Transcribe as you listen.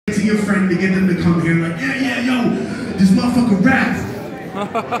to your friend to get them to come here like, yeah, yo, this motherfucker rap.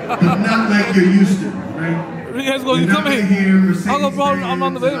 But not like you're used to, right? Let's go, you're you not come gonna here. hear Mercedes I'm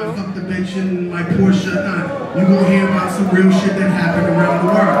on the way, bro. fuck the bitch in my Porsche. Nah, you're gonna hear about some real shit that happened around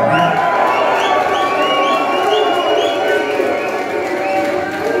the world, right?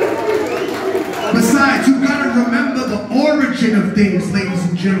 Besides, you gotta remember the origin of things, ladies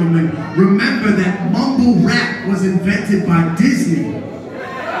and gentlemen. Remember that mumble rap was invented by Disney.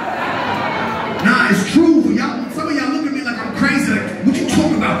 Nah, it's true. Y'all, some of y'all look at me like I'm crazy. Like, what you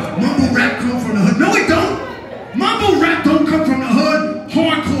talking about? Mumble rap come from the hood. No, it don't. Mumble rap don't come from the hood.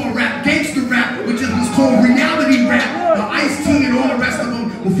 Hardcore rap, gangster rap, which was called reality rap. The Ice-T and all the rest of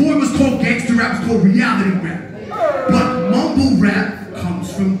them. Before it was called gangster rap, it was called reality rap. But mumble rap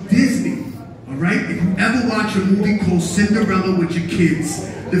comes from Disney. Right? If you ever watch a movie called Cinderella with your kids,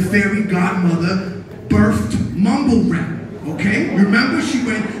 the fairy godmother birthed mumble rap. Okay? Remember she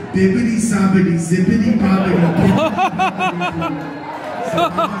went bibbity sobbity zippity bobbity.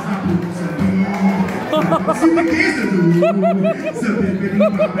 See what kids do? So bibbity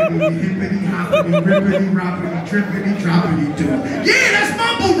bobbity, hippity hoppity, rippity roppity, trippity droppity do. Yeah, that's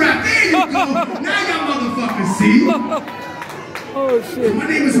mumble rap. There you go. Now y'all motherfuckers see. Oh shit. My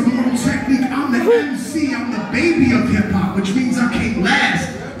name is Immortal Technique. I'm the MC. I'm the baby of hip hop, which means I came last.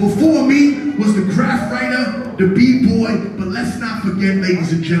 Before me was the graph writer, the b-boy, but let's not forget,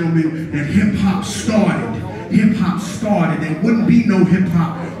 ladies and gentlemen, that hip hop started. Hip hop started. There wouldn't be no hip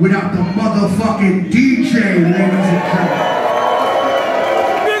hop without the motherfucking DJ, ladies and gentlemen.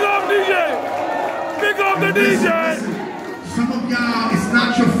 Big up DJ! Big up the DJ! Listen. Some of y'all, it's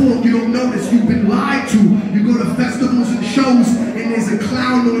not your fault. You don't notice. You've been lied to. You go to festivals and shows, and there's a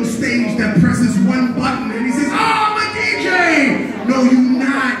clown on stage that presses one button, and he says, "Oh, I'm a DJ." No, you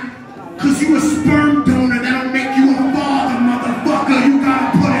not. Cause you a sperm donor. That don't make you a father, motherfucker. You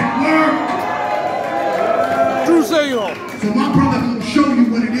gotta put in work. True say yo. So my brother gonna show you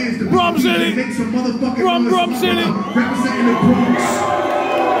what it is to Rum City. make some motherfucking Rum City. Representing the Bronx,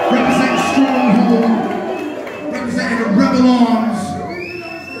 representing Stronghold. Representing the Rebel Arms,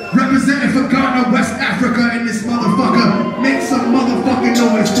 representing for Ghana, West Africa, and this motherfucker. Make some motherfucking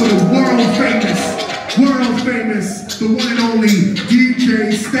noise for the world famous, the one and only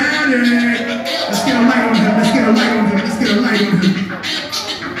DJ Static. Let's get a light on him, let's get a light on him, let's get a light on him.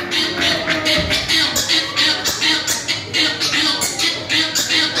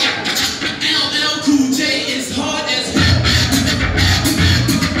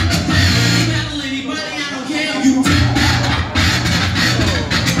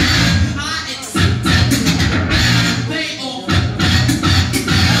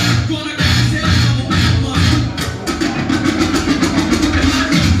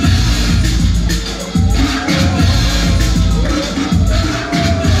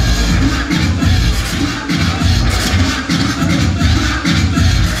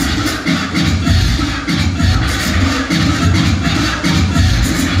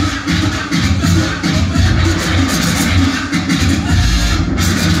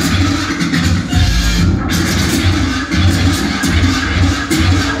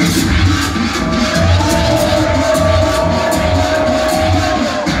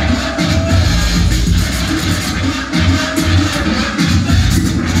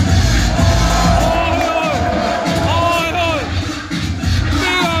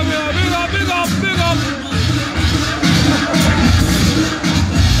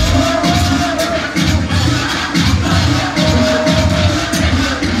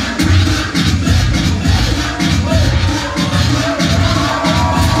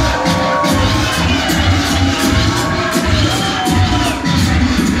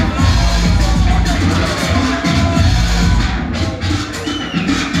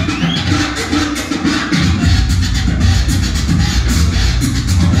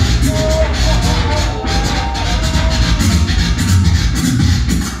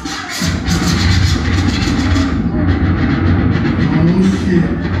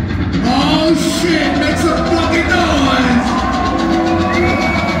 Oh shit, make some fucking noise!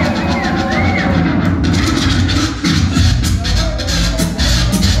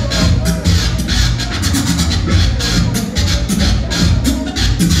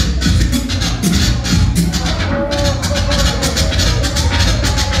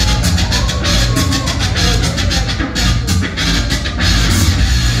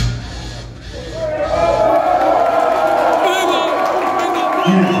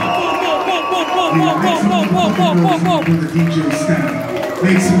 DJ Static.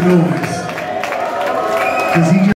 Make some noise.